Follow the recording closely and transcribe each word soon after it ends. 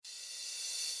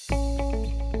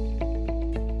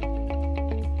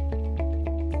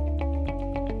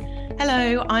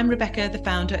Hello, I'm Rebecca, the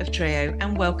founder of Trio,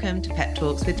 and welcome to Pep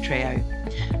Talks with Trio.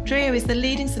 Trio is the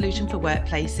leading solution for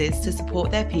workplaces to support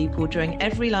their people during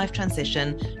every life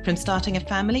transition, from starting a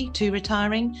family to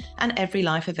retiring and every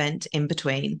life event in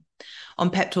between.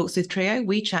 On Pep Talks with Trio,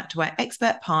 we chat to our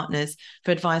expert partners for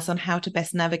advice on how to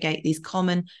best navigate these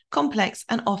common, complex,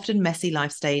 and often messy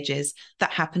life stages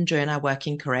that happen during our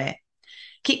working career.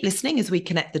 Keep listening as we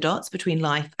connect the dots between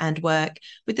life and work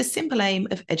with the simple aim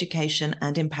of education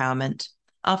and empowerment.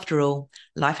 After all,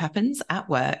 life happens at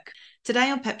work. Today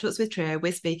on Pep Talks with Trio,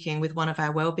 we're speaking with one of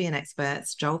our wellbeing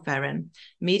experts, Joel Feren,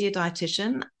 media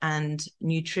dietitian and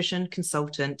nutrition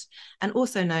consultant, and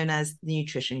also known as the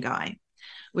Nutrition Guy.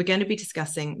 We're going to be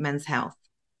discussing men's health.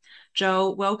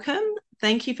 Joel, welcome.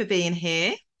 Thank you for being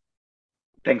here.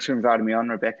 Thanks for inviting me on,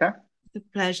 Rebecca. It's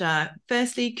a pleasure.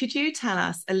 Firstly, could you tell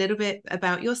us a little bit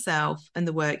about yourself and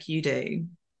the work you do?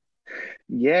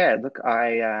 Yeah, look,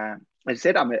 I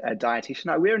said I'm a dietitian.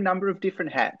 I wear a number of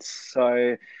different hats. So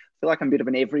I feel like I'm a bit of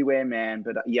an everywhere man,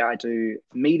 but yeah, I do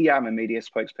media. I'm a media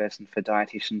spokesperson for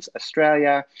Dietitians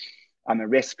Australia. I'm a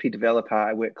recipe developer.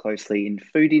 I work closely in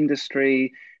food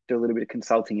industry, do a little bit of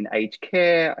consulting in aged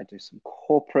care. I do some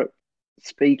corporate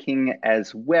speaking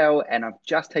as well. And I've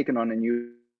just taken on a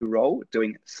new role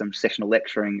doing some sessional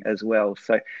lecturing as well.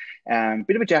 So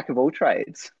bit of a jack of all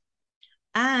trades.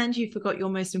 And you forgot your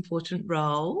most important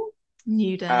role,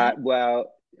 new dad. Well,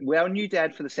 new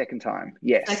dad for the second time.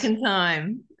 Yes. Second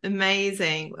time.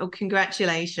 Amazing. Well,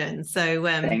 congratulations. So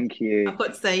Thank you. I've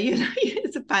got to say,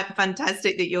 it's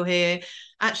fantastic that you're here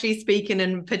actually speaking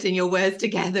and putting your words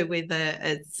together with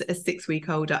a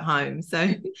 6-week-old at home. So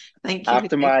thank you for After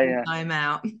taking my the time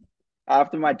out.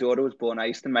 after my daughter was born, I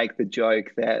used to make the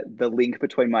joke that the link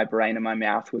between my brain and my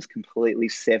mouth was completely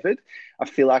severed. I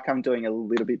feel like I'm doing a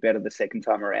little bit better the second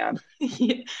time around.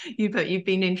 You've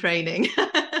been in training.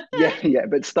 Yeah,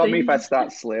 but stop me if I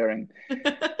start slurring.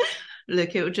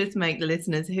 Look, it will just make the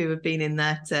listeners who have been in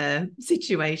that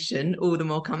situation all the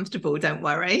more comfortable. Don't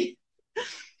worry.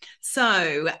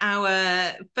 So,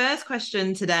 our first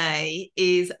question today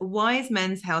is, why is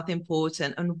men's health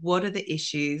important and what are the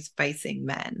issues facing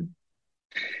men?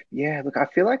 Yeah, look, I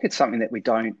feel like it's something that we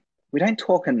don't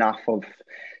talk enough of,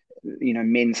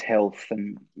 men's health,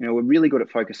 and we're really good at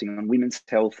focusing on women's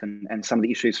health and some of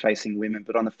the issues facing women.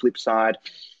 But on the flip side,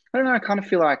 I don't know, I kind of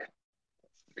feel like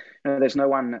there's no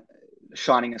one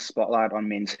shining a spotlight on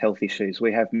men's health issues.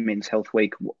 We have Men's Health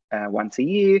Week once a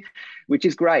year, which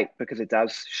is great because it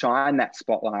does shine that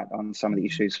spotlight on some of the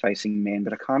issues facing men.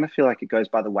 But I kind of feel like it goes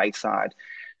by the wayside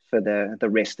for the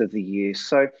rest of the year.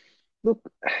 So, look,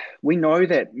 we know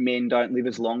that men don't live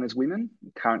as long as women.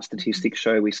 Current statistics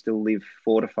show we still live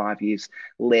 4 to 5 years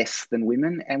less than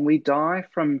women, and we die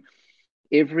from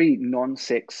every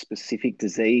non-sex specific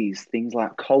disease, things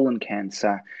like colon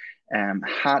cancer,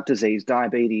 heart disease,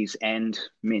 diabetes, and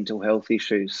mental health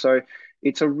issues. So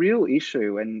it's a real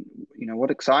issue. And,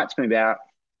 what excites me about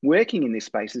working in this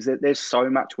space is that there's so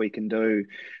much we can do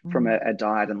from a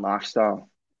diet and lifestyle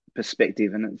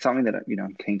perspective. And it's something that,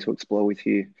 I'm keen to explore with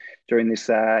you during this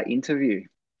interview.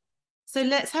 So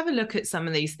let's have a look at some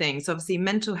of these things. Obviously,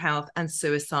 mental health and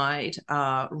suicide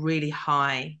are really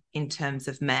high in terms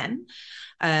of men.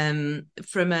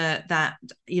 From that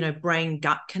brain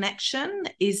gut connection,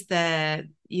 is there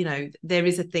there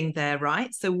is a thing there,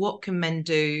 right? So what can men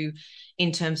do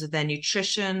in terms of their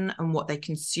nutrition and what they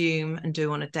consume and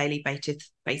do on a daily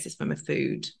basis from a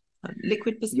food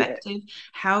liquid perspective?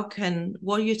 Yeah.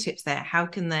 What are your tips there? How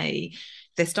can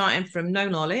they're starting from no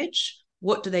knowledge?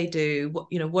 What do they do?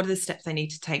 What are the steps they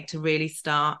need to take to really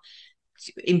start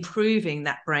improving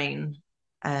that brain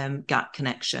gut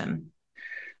connection?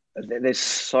 There's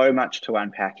so much to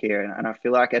unpack here. And I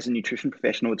feel like as a nutrition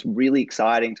professional, it's really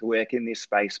exciting to work in this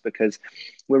space because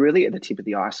we're really at the tip of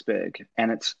the iceberg.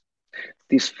 And it's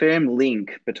this firm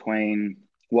link between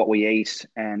what we eat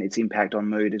and its impact on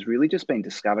mood has really just been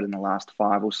discovered in the last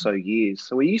 5 or so years.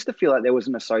 So we used to feel like there was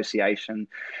an association.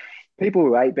 People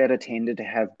who ate better tended to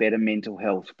have better mental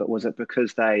health, but was it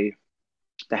because they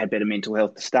had better mental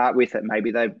health to start with, that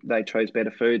maybe they chose better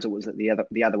foods, or was it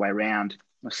the other way around,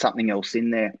 or something else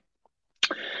in there?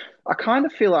 I kind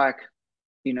of feel like,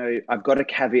 I've got to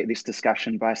caveat this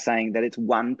discussion by saying that it's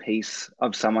one piece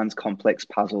of someone's complex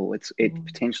puzzle. It's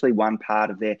potentially one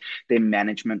part of their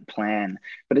management plan,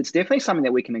 but it's definitely something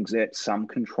that we can exert some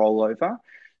control over.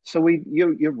 So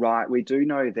you're right. We do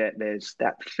know that there's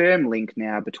that firm link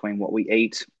now between what we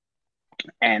eat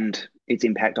and its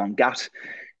impact on gut.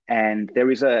 And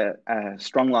there is a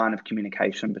strong line of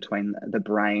communication between the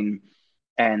brain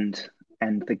and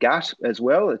the gut as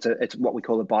well. It's what we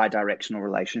call a bi-directional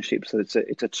relationship. So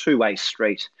it's a two-way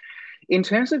street In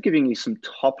terms of giving you some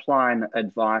top line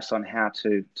advice on how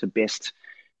to best,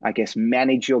 I guess,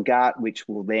 manage your gut, which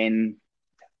will then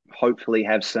hopefully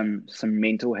have some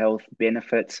mental health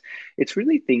benefits, it's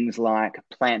really things like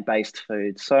plant-based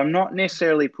foods. So I'm not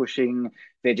necessarily pushing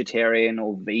vegetarian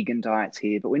or vegan diets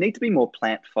here, but we need to be more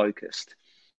plant focused.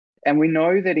 And we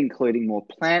know that including more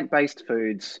plant-based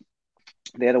foods,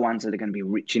 they're the ones that are going to be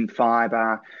rich in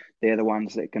fiber. They're the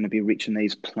ones that are going to be rich in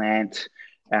these plant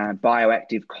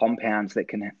bioactive compounds that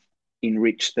can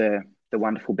enrich the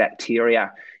wonderful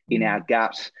bacteria in our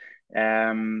gut.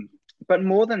 But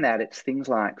more than that, it's things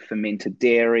like fermented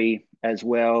dairy as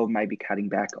well, maybe cutting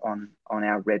back on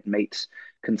our red meat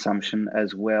consumption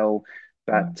as well.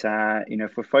 But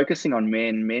if we're focusing on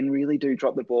men really do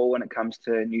drop the ball when it comes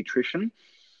to nutrition.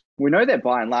 We know that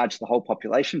by and large, the whole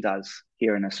population does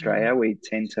here in Australia. We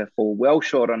tend to fall well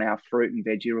short on our fruit and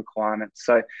veggie requirements.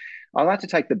 So I like to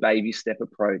take the baby step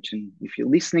approach. And if you're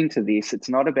listening to this, it's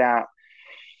not about,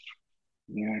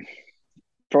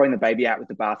 throwing the baby out with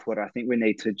the bathwater. I think we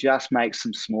need to just make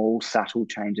some small, subtle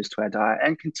changes to our diet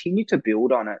and continue to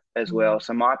build on it as well.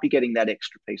 So might be getting that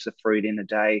extra piece of fruit in a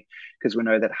day, because we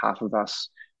know that half of us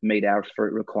meet our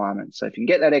fruit requirements. So if you can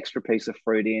get that extra piece of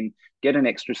fruit in, get an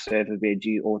extra serve of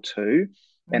veggie or two,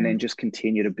 and then just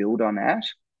continue to build on that.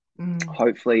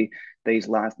 Hopefully these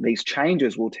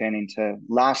changes will turn into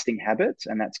lasting habits,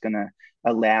 and that's going to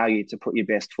allow you to put your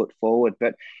best foot forward.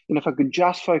 But if I could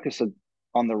just focus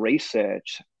on the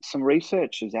research, some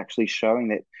research is actually showing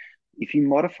that if you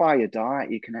modify your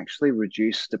diet, you can actually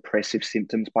reduce depressive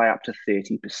symptoms by up to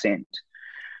 30%.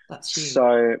 That's huge.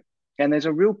 So, and there's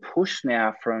a real push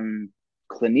now from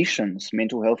clinicians,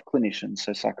 mental health clinicians,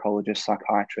 so psychologists,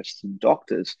 psychiatrists, and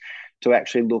doctors, to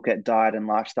actually look at diet and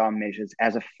lifestyle measures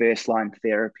as a first-line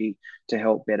therapy to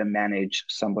help better manage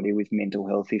somebody with mental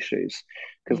health issues.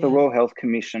 Because the Royal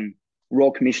Commission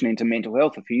into Mental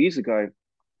Health a few years ago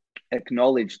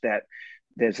acknowledged that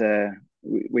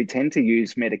we tend to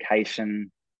use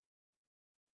medication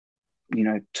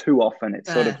too often.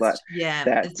 It's sort of like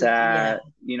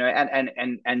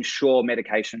and sure,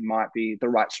 medication might be the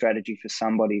right strategy for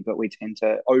somebody, but we tend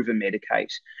to over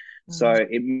medicate. So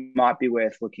it might be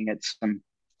worth looking at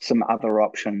some other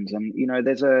options. And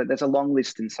there's a long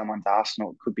list in someone's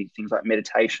arsenal. It could be things like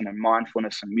meditation and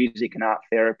mindfulness and music and art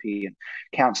therapy and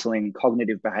counseling,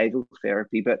 cognitive behavioral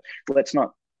therapy. But let's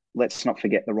not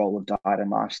forget the role of diet and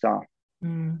lifestyle.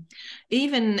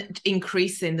 Even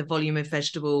increasing the volume of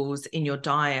vegetables in your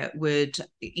diet would,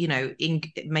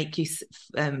 make you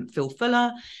feel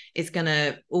fuller. It's going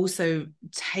to also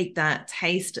take that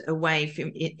taste away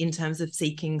from in terms of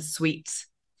seeking sweet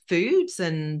foods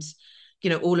and,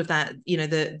 all of that,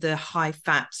 the high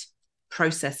fat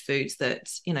processed foods that,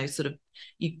 sort of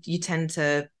you tend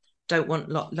to don't want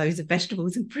loads of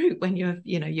vegetables and fruit when you're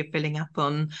filling up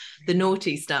on the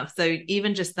naughty stuff. So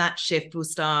even just that shift will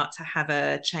start to have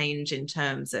a change in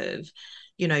terms of,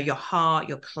 your heart,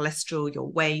 your cholesterol, your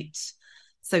weight.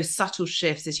 So subtle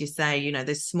shifts, as you say,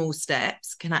 those small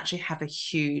steps can actually have a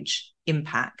huge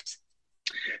impact.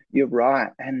 You're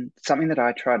right. And something that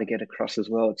I try to get across as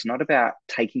well, it's not about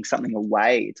taking something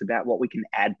away. It's about what we can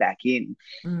add back in,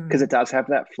 because it does have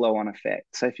that flow on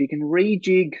effect. So if you can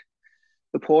rejig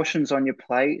the portions on your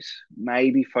plate,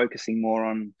 maybe focusing more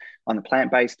on the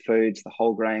plant-based foods, the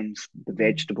whole grains, the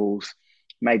vegetables,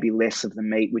 maybe less of the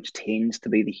meat, which tends to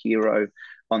be the hero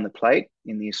on the plate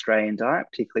in the Australian diet,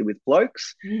 particularly with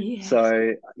blokes. Yes.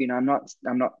 So, I'm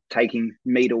not taking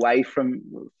meat away from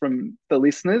the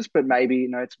listeners, but maybe,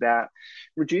 it's about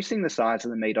reducing the size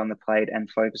of the meat on the plate and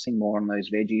focusing more on those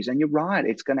veggies. And you're right,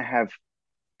 it's going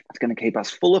to keep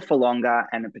us fuller for longer,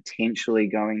 and potentially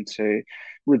going to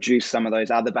reduce some of those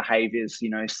other behaviors,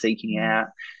 seeking out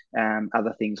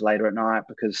other things later at night,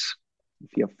 because if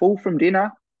you're full from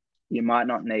dinner, you might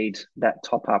not need that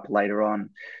top up later on.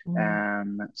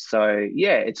 So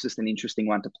it's just an interesting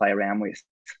one to play around with.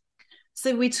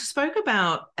 So we spoke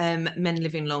about men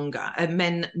living longer,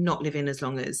 men not living as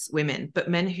long as women, but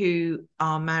men who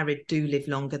are married do live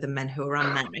longer than men who are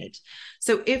unmarried.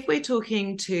 So if we're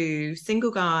talking to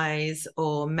single guys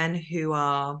or men who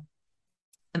are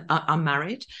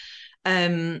unmarried,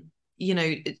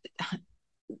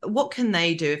 what can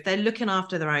they do if they're looking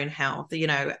after their own health,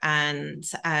 and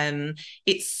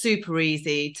it's super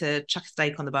easy to chuck a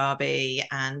steak on the barbie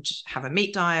and have a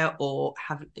meat diet or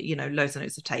have, loads and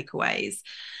loads of takeaways.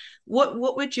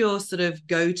 What would your sort of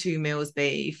go-to meals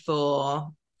be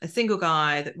for a single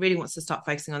guy that really wants to start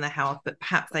focusing on their health, but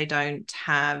perhaps they don't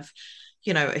have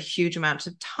a huge amount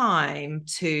of time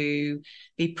to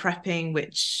be prepping,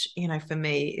 which, for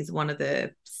me is one of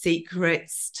the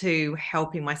secrets to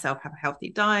helping myself have a healthy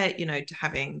diet, to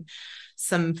having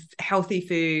some healthy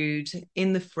food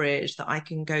in the fridge that I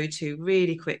can go to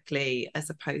really quickly, as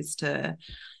opposed to,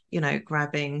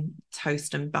 grabbing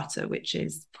toast and butter, which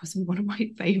is possibly one of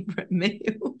my favorite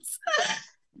meals.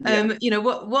 Yeah.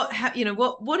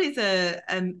 What is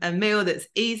a meal that's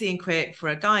easy and quick for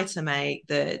a guy to make,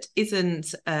 that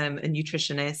isn't a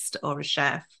nutritionist or a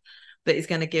chef, but is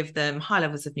going to give them high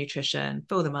levels of nutrition,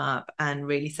 fill them up, and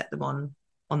really set them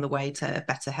on the way to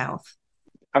better health?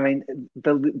 I mean,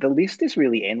 the list is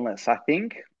really endless. I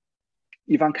think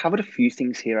you've uncovered a few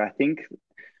things here. I think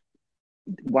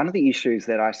one of the issues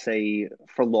that I see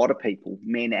for a lot of people,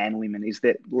 men and women, is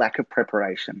that lack of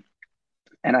preparation.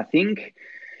 And I think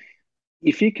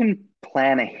if you can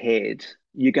plan ahead,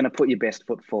 you're going to put your best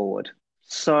foot forward.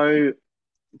 So,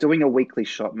 doing a weekly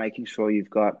shop, making sure you've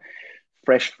got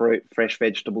fresh fruit, fresh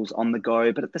vegetables on the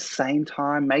go, but at the same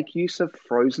time, make use of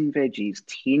frozen veggies,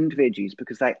 tinned veggies,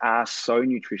 because they are so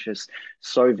nutritious,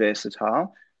 so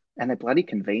versatile, and they're bloody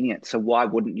convenient. So, why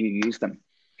wouldn't you use them?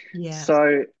 Yeah.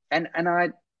 So, and I,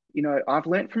 I've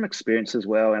learned from experience as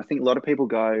well. And I think a lot of people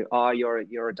go, "Oh, you're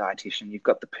a dietitian. You've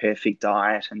got the perfect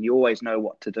diet, and you always know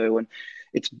what to do." And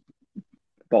it's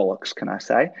bollocks, can I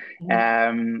say?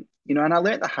 Mm. And I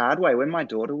learned the hard way when my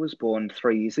daughter was born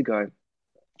 3 years ago.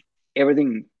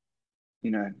 Everything,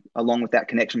 along with that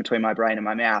connection between my brain and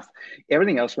my mouth,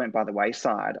 everything else went by the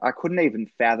wayside. I couldn't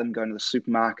even fathom going to the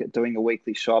supermarket, doing a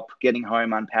weekly shop, getting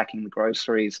home, unpacking the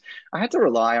groceries. I had to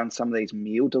rely on some of these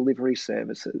meal delivery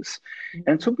services.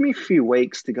 And it took me a few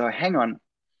weeks to go, hang on,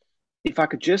 if I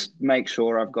could just make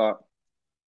sure I've got,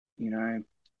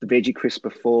 the veggie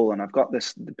crisper full and I've got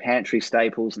the pantry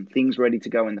staples and things ready to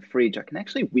go in the fridge, I can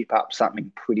actually whip up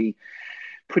something pretty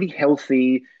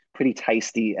healthy, pretty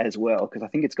tasty as well. Because I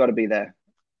think it's got to be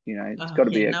it's Oh got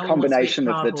to yeah, be a no one wants to eat combination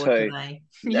of the cardboard two. today.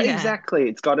 Yeah. Exactly.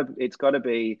 It's got to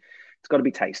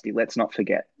be tasty. Let's not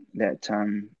forget that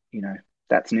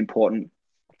that's an important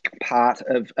part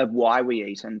of why we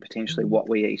eat and potentially Mm. what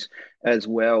we eat as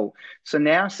well. So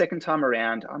now, second time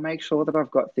around, I make sure that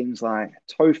I've got things like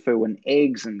tofu and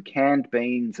eggs and canned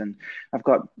beans, and I've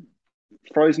got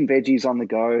frozen veggies on the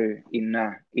go in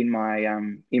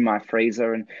my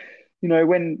freezer. And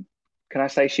when can I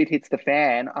say shit hits the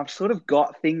fan, I've sort of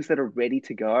got things that are ready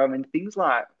to go. I mean, things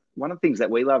like one of the things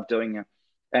that we love doing,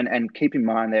 and keep in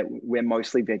mind that we're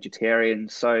mostly vegetarian,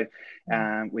 so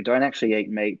we don't actually eat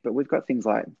meat, but we've got things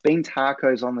like bean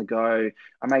tacos on the go.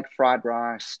 I make fried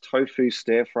rice, tofu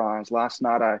stir fries. Last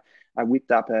night I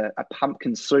whipped up a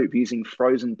pumpkin soup using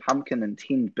frozen pumpkin and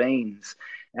tinned beans.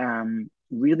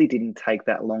 Really didn't take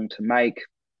that long to make.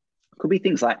 Could be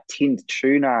things like tinned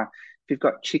tuna. If you've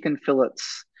got chicken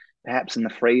fillets, perhaps in the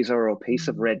freezer, or a piece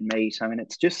of Mm. red meat. I mean,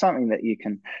 it's just something that you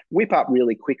can whip up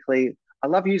really quickly. I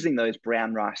love using those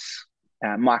brown rice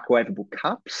microwavable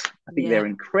cups. I think they're Yeah.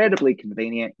 incredibly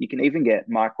convenient. You can even get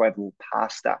microwavable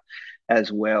pasta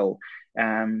as well.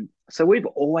 So we've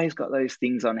always got those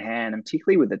things on hand, and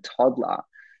particularly with a toddler.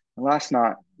 Last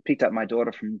night, picked up my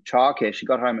daughter from childcare. She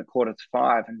got home at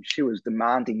 4:45, and she was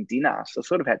demanding dinner. So I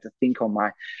sort of had to think on my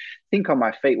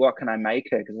feet. What can I make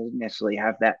her? Because I didn't necessarily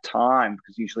have that time,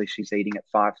 because usually she's eating at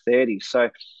 5:30. So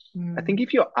I think Mm.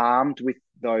 if you're armed with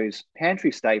those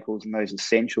pantry staples and those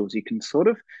essentials, you can sort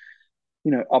of,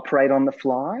 operate on the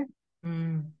fly.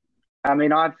 Mm. I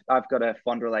mean, I've got a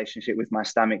fond relationship with my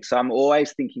stomach, so I'm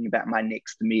always thinking about my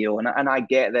next meal, and I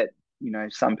get that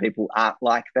some people aren't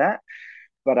like that,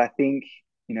 but I think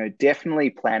definitely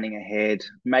planning ahead,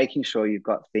 making sure you've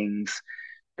got things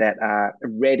that are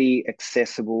ready,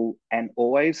 accessible, and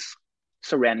always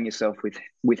surrounding yourself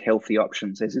with healthy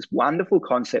options. There's this wonderful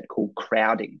concept called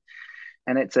crowding,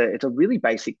 and it's a really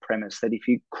basic premise that if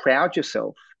you crowd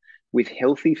yourself with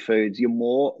healthy foods, you're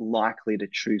more likely to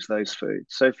choose those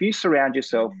foods. So if you surround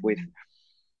yourself with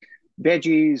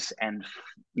veggies and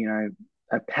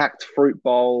a packed fruit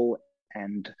bowl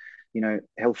and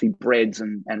healthy breads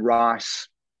and rice,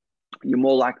 you're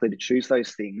more likely to choose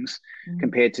those things Mm.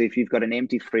 compared to if you've got an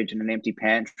empty fridge and an empty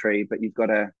pantry, but you've got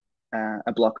a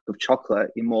block of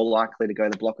chocolate. You're more likely to go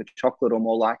the block of chocolate, or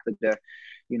more likely to,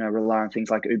 rely on things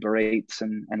like Uber Eats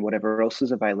and whatever else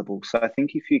is available. So I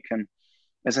think if you can,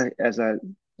 as I've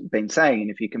been saying,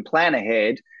 if you can plan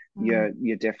ahead, Mm.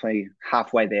 you're definitely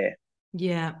halfway there.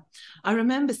 Yeah, I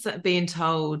remember being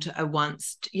told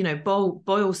once,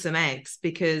 boil some eggs,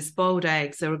 because boiled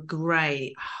eggs are a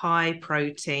great high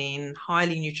protein,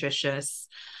 highly nutritious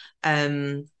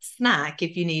snack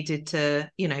if you needed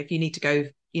to, if you need to go,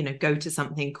 go to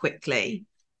something quickly.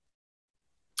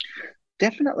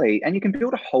 Definitely. And you can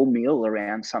build a whole meal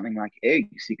around something like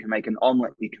eggs. You can make an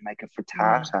omelette, you can make a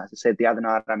Yeah. frittata. As I said the other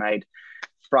night, I made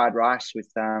fried rice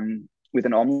with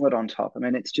an omelette on top. I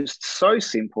mean, it's just so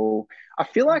simple. I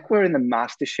feel like we're in the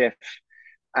MasterChef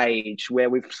age where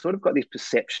we've sort of got this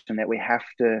perception that we have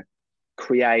to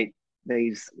create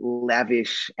these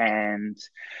lavish and,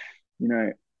 you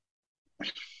know,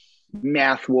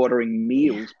 mouth-watering Yeah.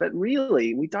 meals, but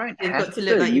really we don't They've have got to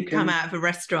look to. like You you've come can out of a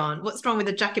restaurant. What's wrong with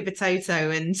a jacket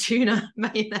potato and tuna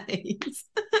mayonnaise?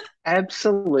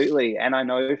 absolutely. And I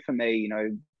know for me,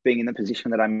 being in the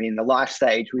position that I'm in, the life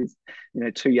stage with,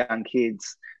 two young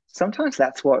kids, sometimes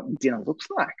that's what dinner looks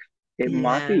like. It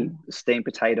might Yeah. be steamed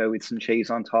potato with some cheese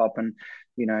on top and,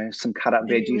 some cut up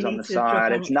Maybe we veggies on need the to drop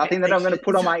side. our It's nothing that I'm going to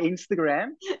put expectations. on my Instagram,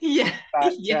 Yeah,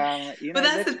 but, yeah. But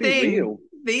that's let's the be thing. real.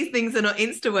 These things are not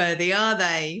Insta worthy, are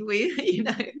they? We're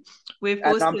And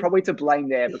forced I'm to. probably to blame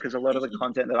there because a lot of the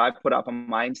content that I put up on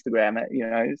my Instagram,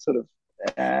 sort of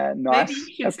Maybe nice,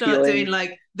 you should start doing appealing.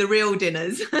 like the real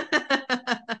dinners.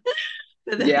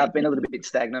 Yeah, I've been a little bit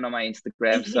stagnant on my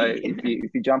Instagram. So if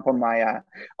you jump on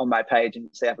my page and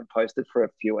see I haven't posted for a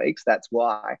few weeks, that's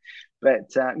why.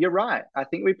 But you're right. I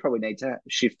think we probably need to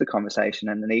shift the conversation,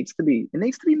 and it needs to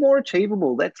be more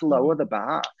achievable. Let's lower the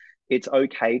bar. It's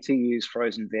okay to use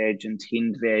frozen veg and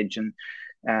tinned veg,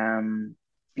 and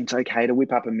it's okay to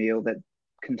whip up a meal that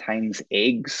contains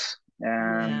eggs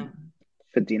Yeah.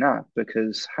 for dinner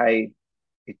because hey,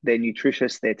 they're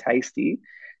nutritious, they're tasty.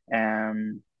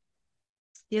 Um,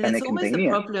 Yeah, and that's they're almost the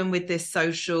convenient. problem with this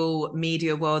social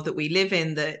media world that we live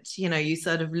in, that, you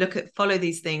sort of follow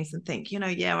these things and think,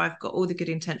 yeah, I've got all the good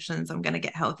intentions, I'm going to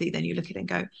get healthy. Then you look at it and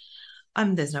go,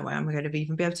 there's no way I'm going to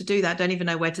even be able to do that. Don't even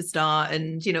know where to start.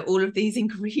 And, all of these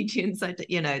ingredients,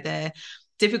 they're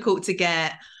difficult to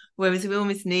get. Whereas we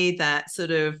almost need that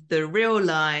sort of the real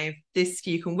life, this,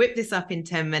 you can whip this up in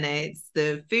 10 minutes.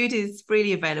 The food is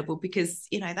freely available because,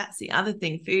 that's the other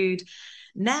thing. Food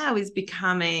now is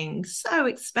becoming so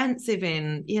expensive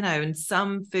and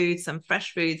some foods, some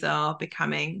fresh foods are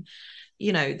becoming,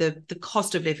 the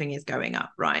cost of living is going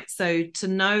up, right? So to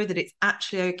know that it's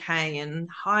actually okay and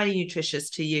highly nutritious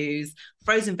to use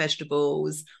frozen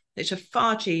vegetables, which are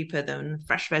far cheaper than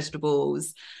fresh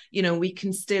vegetables, we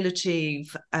can still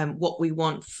achieve what we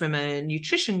want from a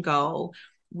nutrition goal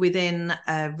within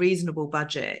a reasonable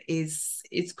budget is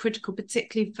critical,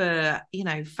 particularly for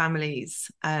families,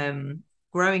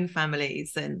 growing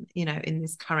families, and in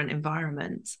this current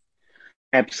environment.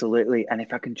 Absolutely. And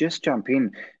if I can just jump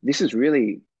in, this is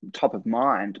really top of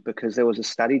mind because there was a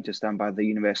study just done by the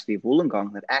University of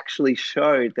Wollongong that actually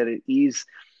showed that it is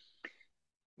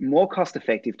more cost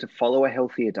effective to follow a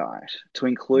healthier diet, to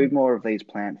include more of these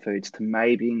plant foods, to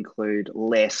maybe include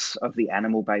less of the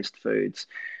animal based foods.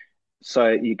 So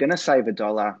you're going to save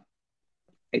 $1.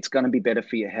 It's going to be better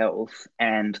for your health,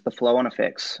 and the flow on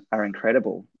effects are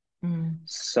incredible. Mm.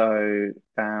 So,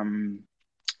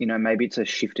 maybe it's a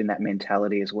shift in that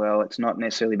mentality as well. It's not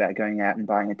necessarily about going out and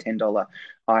buying a $10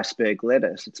 iceberg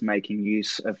lettuce. It's making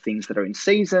use of things that are in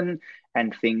season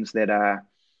and things that are,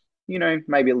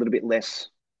 maybe a little bit less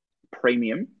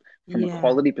premium from a Yeah.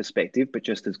 quality perspective, but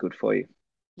just as good for you.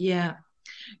 Yeah.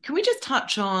 Can we just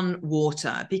touch on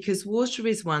water? Because water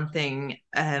is one thing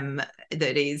that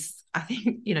is, I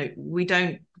think, we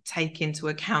don't take into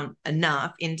account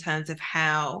enough in terms of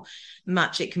how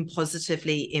much it can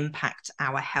positively impact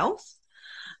our health.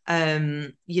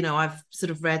 I've sort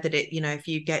of read that if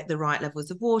you get the right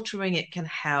levels of watering, it can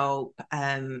help,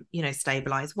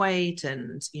 stabilize weight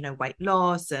and, weight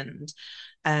loss, and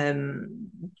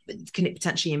can it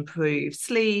potentially improve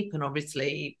sleep and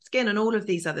obviously skin and all of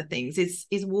these other things.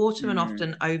 Is water an Mm.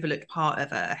 often overlooked part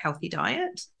of a healthy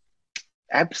diet?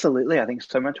 Absolutely. I think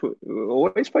so much we're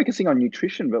always focusing on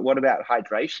nutrition, but what about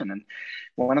hydration? And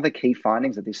one of the key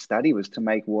findings of this study was to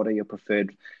make water your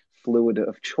preferred fluid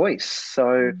of choice.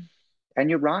 So, and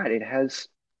you're right, it has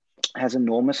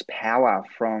enormous power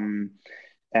from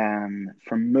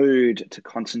mood to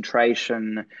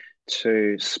concentration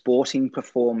to sporting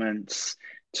performance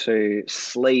to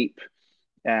sleep,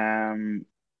 to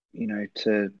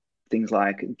things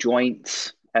like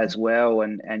joints as well.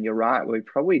 And you're right, we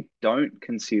probably don't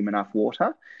consume enough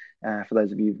water. For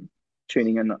those of you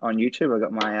tuning in on YouTube, I've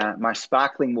got my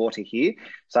sparkling water here,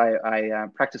 so I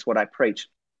practice what I preach.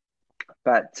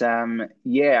 But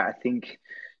yeah, I think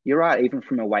you're right, even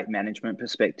from a weight management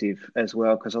perspective as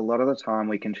well, because a lot of the time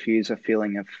we confuse a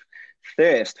feeling of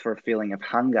thirst for a feeling of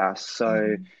hunger. So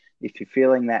Mm. if you're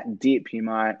feeling that dip, you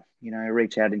might,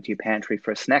 reach out into your pantry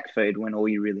for a snack food when all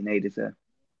you really need is a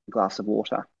glass of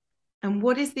water. And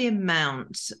what is the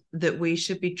amount that we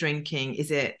should be drinking? Is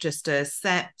it just a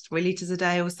set 3 liters a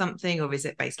day or something, or is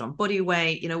it based on body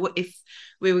weight? What if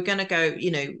we were going to go,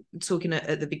 talking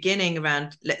at the beginning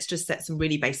around, let's just set some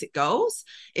really basic goals.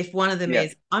 If one of them Yeah.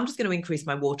 is, I'm just going to increase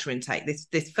my water intake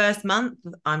this first month,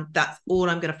 that's all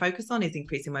I'm going to focus on is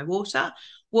increasing my water.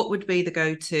 What would be the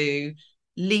go-to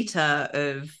liters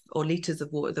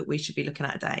of water that we should be looking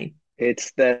at a day?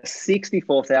 It's the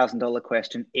 $64,000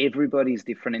 question. Everybody's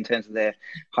different in terms of their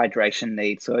hydration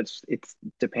needs. So it's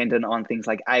dependent on things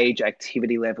like age,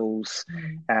 activity levels,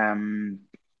 um,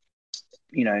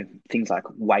 things like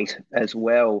weight as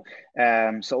well.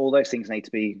 So all those things need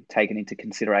to be taken into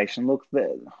consideration. Look,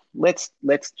 let's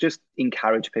just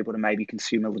encourage people to maybe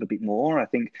consume a little bit more. I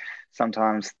think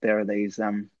sometimes there are these,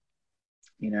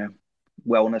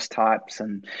 wellness types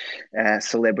and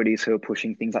celebrities who are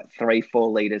pushing things like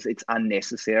 3-4 liters. It's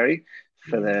unnecessary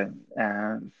for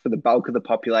the bulk of the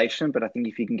population. But I think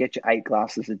if you can get your 8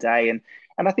 glasses a day, and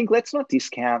I think let's not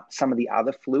discount some of the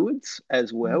other fluids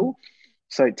as well.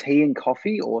 So tea and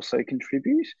coffee also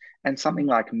contribute, and something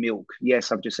like milk.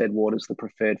 Yes, I've just said water is the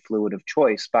preferred fluid of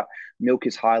choice, but milk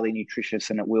is highly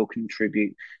nutritious and it will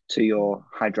contribute to your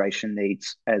hydration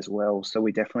needs as well. So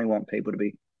we definitely want people to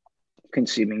be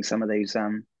consuming some of these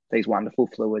wonderful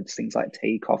fluids. Things like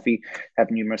tea, coffee have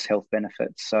numerous health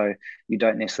benefits. So you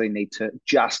don't necessarily need to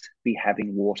just be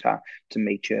having water to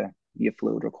meet your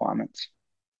fluid requirements.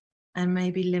 And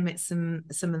maybe limit some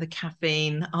of the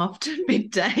caffeine after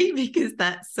midday, because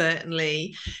that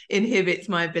certainly inhibits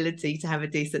my ability to have a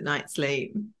decent night's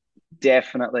sleep.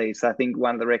 Definitely. So I think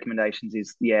one of the recommendations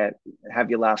is, have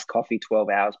your last coffee 12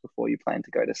 hours before you plan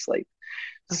to go to sleep.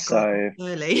 Oh, God,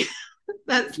 early.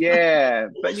 That's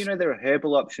but there are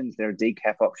herbal options, there are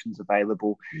decaf options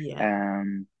available.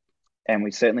 And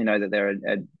we certainly know that there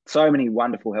are so many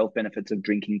wonderful health benefits of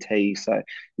drinking tea. So,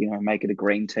 make it a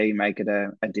green tea, make it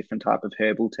a different type of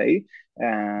herbal tea,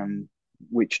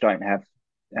 which don't have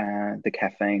the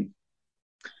caffeine.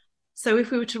 So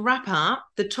if we were to wrap up,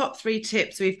 the top 3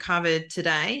 tips we've covered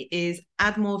today is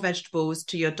add more vegetables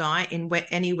to your diet in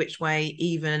any which way,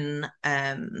 even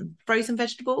frozen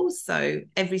vegetables. So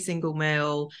every single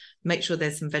meal, make sure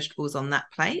there's some vegetables on that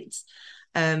plate.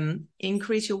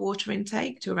 Increase your water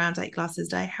intake to around 8 glasses a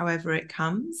day, however it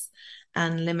comes,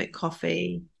 and limit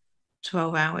coffee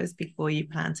 12 hours before you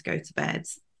plan to go to bed.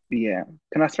 Yeah.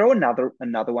 Can I throw another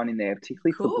one in there,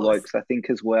 particularly for blokes, I think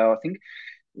as well? I think,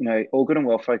 all good and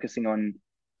well focusing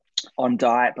on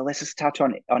diet, but let's just touch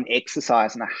on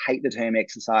exercise. And I hate the term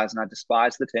exercise and I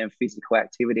despise the term physical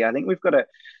activity. I think we've got to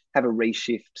have a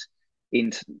reshift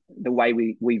into the way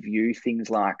we view things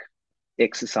like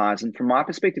exercise. And from my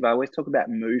perspective, I always talk about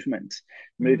movement,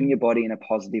 moving your body in a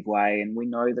positive way. And we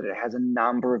know that it has a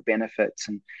number of benefits.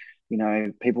 And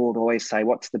people would always say,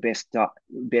 what's the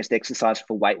best exercise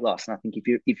for weight loss? And I think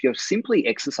if you're simply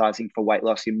exercising for weight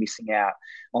loss, you're missing out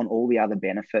on all the other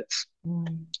benefits.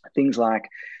 Things like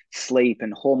sleep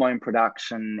and hormone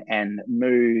production and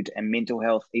mood and mental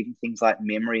health, even things like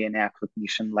memory and our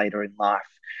cognition later in life.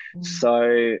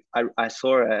 So I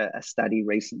saw a study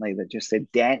recently that just said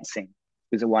dancing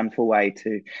is a wonderful way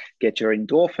to get your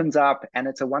endorphins up, and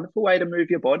it's a wonderful way to move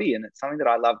your body. And it's something that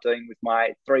I love doing with my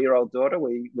 3-year-old daughter.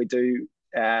 We do,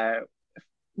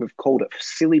 we've called it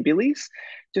silly billies,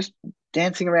 just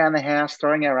dancing around the house,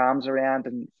 throwing our arms around.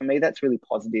 And for me, that's really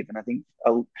positive. And I think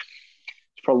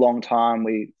for a long time,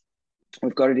 we've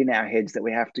got it in our heads that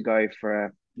we have to go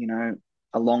for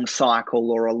a long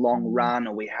cycle or a long run,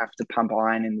 or we have to pump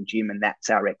iron in the gym and that's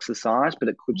our exercise. But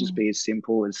it could just be as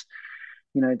simple as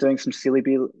doing some silly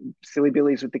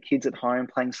billies with the kids at home,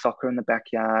 playing soccer in the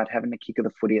backyard, having a kick of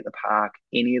the footy at the park.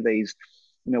 Any of these,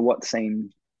 what seem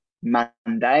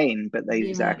mundane, but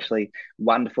these are actually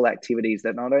wonderful activities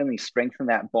that not only strengthen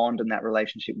that bond and that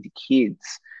relationship with your kids,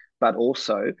 but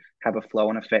also have a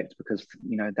flow-on effect, because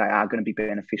they are going to be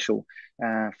beneficial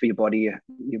for your body,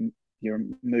 your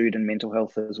mood and mental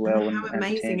health as well, and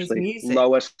potentially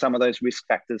lower some of those risk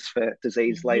factors for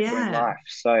disease later in life.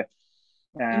 So.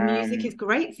 Music is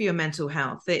great for your mental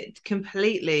health. It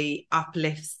completely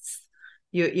uplifts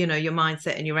your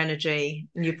mindset and your energy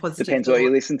and your positive. Depends what you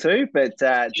listen to, but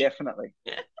definitely.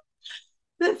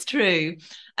 That's true.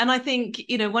 And I think,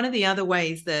 one of the other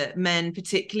ways that men,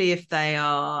 particularly if they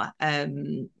are,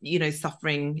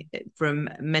 suffering from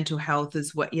mental health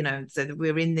as well, so that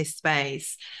we're in this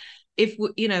space, if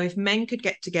men could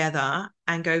get together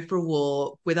and go for a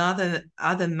walk with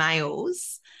other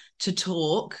males to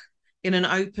talk in an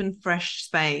open, fresh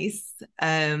space,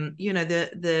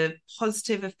 the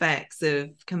positive effects of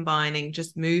combining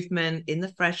just movement in the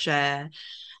fresh air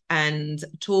and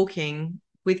talking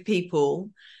with people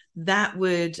that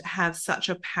would have such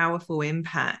a powerful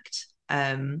impact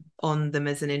on them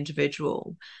as an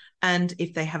individual. And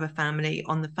if they have a family,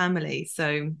 on the family.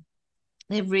 So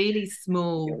they're really You're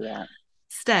small right.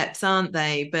 steps, aren't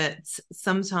they? But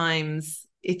sometimes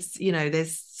it's,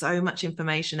 there's so much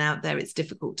information out there, it's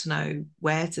difficult to know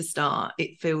where to start.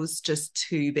 It feels just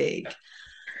too big.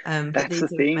 But That's the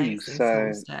these are thing. amazing small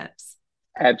So steps.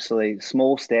 absolutely.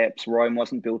 Small steps. Rome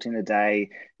wasn't built in a day.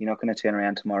 You're not going to turn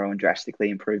around tomorrow and drastically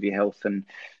improve your health and,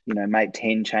 make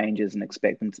 10 changes and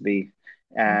expect them to be,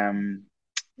 um,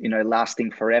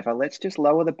 lasting forever. Let's just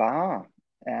lower the bar,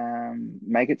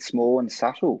 make it small and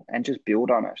subtle and just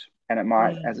build on it. And it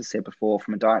might, Yeah. as I said before,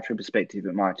 from a dietary perspective,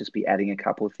 it might just be adding a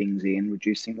couple of things in,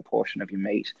 reducing the portion of your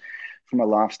meat. From a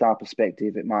lifestyle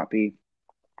perspective, it might be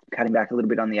cutting back a little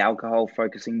bit on the alcohol,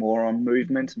 focusing more on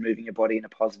movement and moving your body in a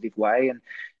positive way. And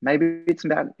maybe it's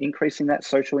about increasing that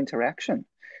social interaction.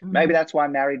 Maybe Mm, that's why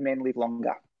married men live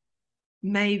longer.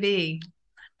 maybe.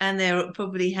 And they're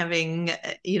probably having,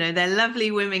 they're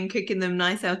lovely women cooking them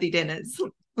nice, healthy dinners.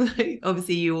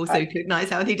 Obviously, you also I, cook nice,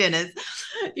 healthy dinners.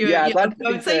 yeah, I'd like to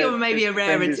I would think say you're the maybe a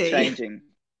trend is rarity changing.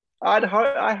 I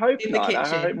hope in the not. I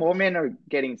hope kitchen. more men are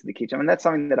getting into the kitchen. I mean, that's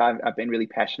something that I've been really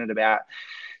passionate about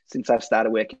since I've started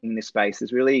working in this space,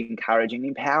 is really encouraging,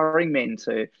 empowering men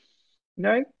to,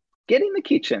 get in the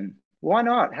kitchen. Why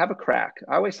not? Have a crack.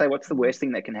 I always say, what's the worst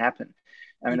thing that can happen?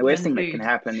 I mean, You the worst burn thing that can food.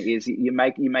 happen is you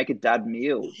make a dud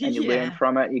meal and you learn Yeah.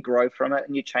 from it, you grow from it,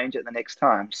 and you change it the next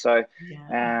time. So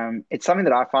Yeah. it's something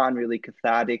that I find really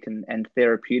cathartic and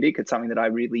therapeutic. It's something that I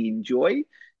really enjoy,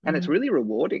 and it's Mm. really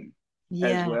rewarding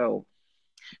as Yeah. well.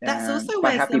 That's also It's my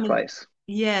where happy some of place.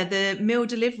 yeah, the meal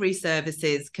delivery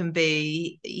services can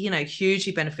be,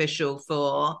 hugely beneficial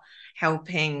for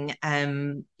helping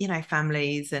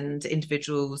families and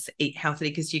individuals eat healthily,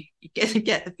 because you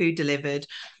get the food delivered,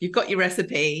 you've got your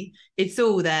recipe, it's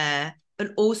all there,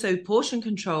 and also portion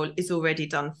control is already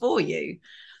done for you.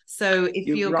 So if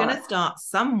You're you're going right. to start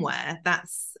somewhere,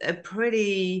 that's a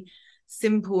pretty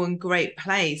simple and great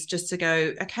place just to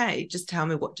go, okay, just tell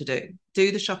me what to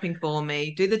do the shopping for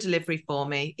me, do the delivery for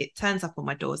me, it turns up on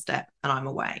my doorstep and I'm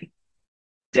away.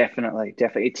 Definitely,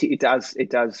 definitely. It does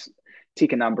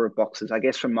tick a number of boxes. I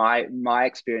guess from my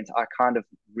experience, I kind of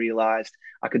realized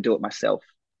I could do it myself.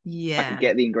 I could Yeah.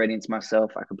 get the ingredients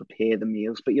myself. I could prepare the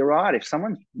meals. But you're right. If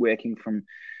someone's working from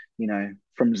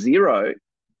zero,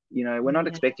 we're not Yeah.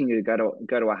 expecting you to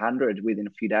go to 100 within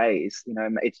a few days.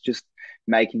 It's just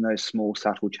making those small,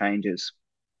 subtle changes.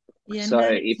 Yeah, So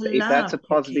learning if to if that's love a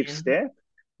positive cooking. step,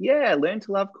 yeah, learn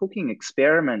to love cooking,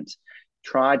 experiment,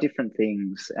 try different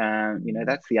things. Mm.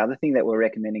 That's the other thing that we're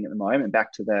recommending at the moment.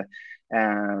 Back to the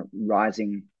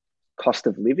rising cost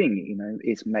of living,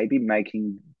 is maybe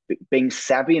being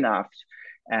savvy enough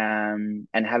and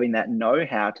having that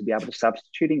know-how to be able to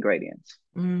substitute ingredients.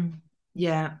 Mm.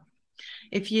 Yeah.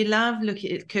 If you love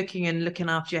looking at cooking and looking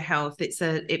after your health,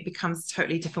 it becomes a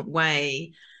totally different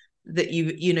way that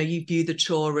you view the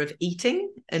chore of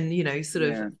eating and sort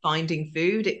of Yeah, finding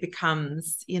food. It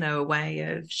becomes a way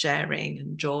of sharing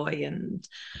and joy and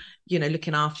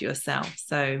looking after yourself.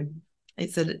 So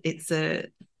it's a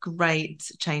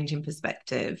great change in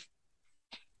perspective.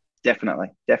 definitely,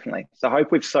 definitely. So I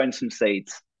hope we've sown some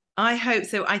seeds. I hope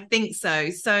so. I think so.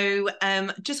 So,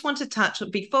 just want to touch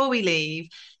before we leave,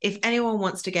 if anyone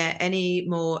wants to get any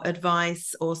more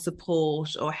advice or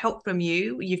support or help from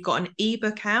you, you've got an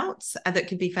ebook out that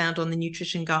can be found on the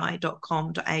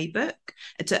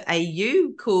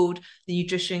nutritionguy.com.au called The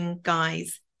Nutrition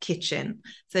Guy's Kitchen.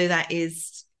 So that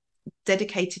is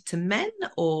dedicated to men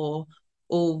or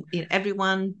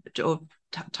everyone, or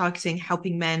targeting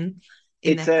helping men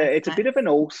in It's their a health. it's a bit of an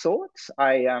all sorts.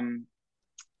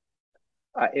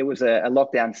 It was a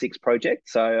lockdown six project,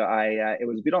 so it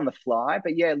was a bit on the fly.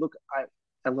 But yeah, look,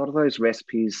 a lot of those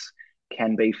recipes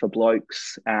can be for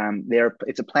blokes.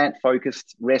 It's a plant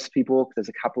focused recipe book. There's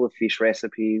a couple of fish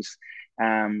recipes.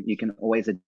 You can always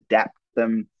adapt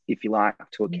them if you like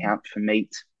to account for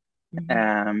meat.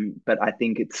 Mm-hmm. But I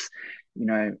think it's you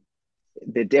know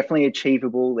they're definitely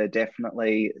achievable. They're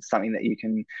definitely something that you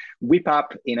can whip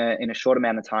up in a short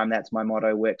amount of time. That's my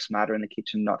motto: work smarter in the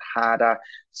kitchen, not harder.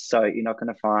 So you're not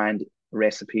going to find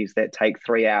recipes that take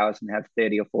 3 hours and have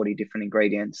 30 or 40 different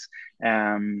ingredients.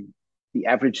 The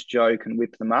average Joe can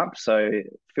whip them up. So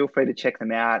feel free to check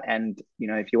them out. And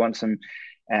if you want some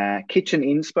kitchen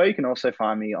inspo, you can also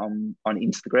find me on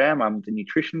Instagram. I'm the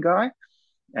nutrition guy.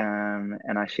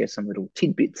 And I share some little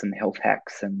tidbits and health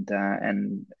hacks and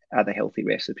other healthy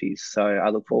recipes. So I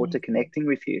look forward to connecting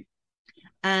with you.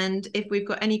 And if we've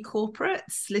got any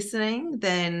corporates listening,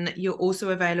 then you're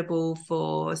also available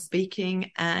for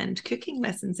speaking and cooking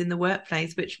lessons in the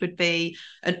workplace, which would be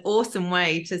an awesome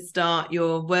way to start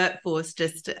your workforce,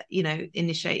 just,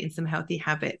 initiating some healthy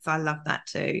habits. I love that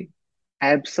too.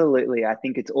 Absolutely. I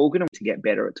think it's all going to get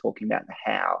better at talking about the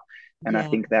how. And I Yeah.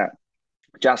 think that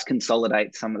just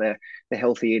consolidate some of the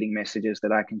healthy eating messages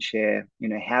that I can share,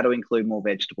 how to include more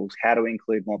vegetables, how to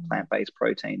include more plant-based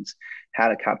proteins, how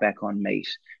to cut back on meat,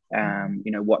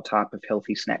 what type of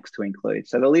healthy snacks to include.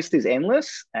 So the list is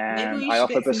endless. Maybe we I should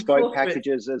offer get some bespoke corporate.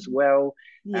 packages as well.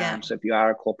 Yeah. So if you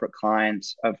are a corporate client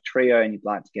of Trio and you'd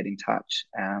like to get in touch,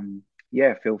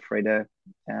 feel free to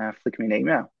flick me an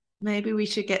email. Maybe we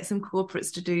should get some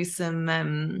corporates to do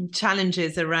some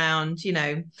challenges around,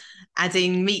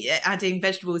 adding meat, adding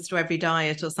vegetables to every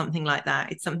diet or something like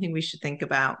that. It's something we should think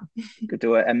about. Could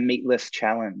do a meatless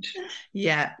challenge.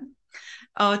 Yeah.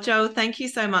 Oh, Joel, thank you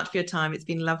so much for your time. It's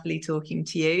been lovely talking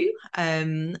to you.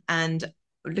 And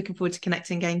looking forward to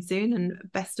connecting again soon.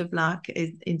 And best of luck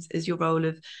is your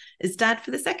role as dad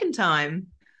for the second time.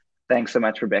 Thanks so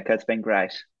much, Rebecca. It's been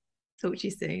great. Talk to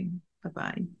you soon. Bye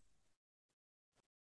bye.